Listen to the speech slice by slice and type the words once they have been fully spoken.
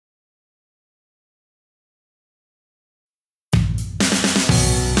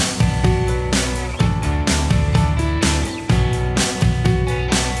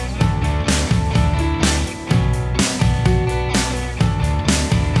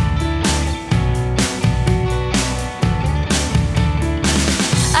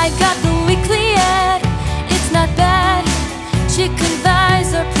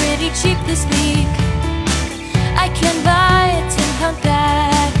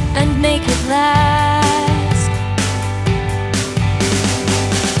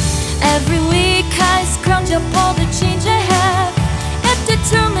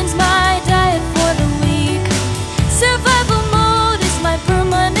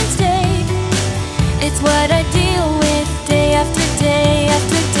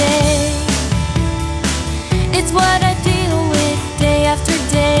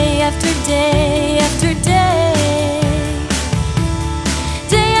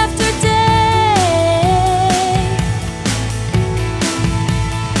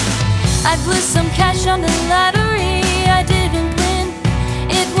wish on the lottery. I didn't win,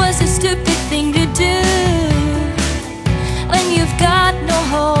 it was a stupid thing to do. When you've got no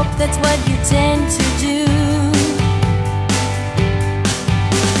hope, that's what you tend to do.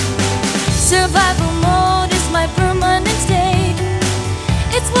 Survival mode is my permanent state.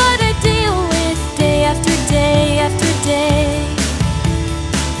 It's what I deal with day after day after day.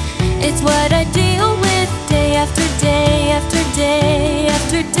 It's what I deal with day after day.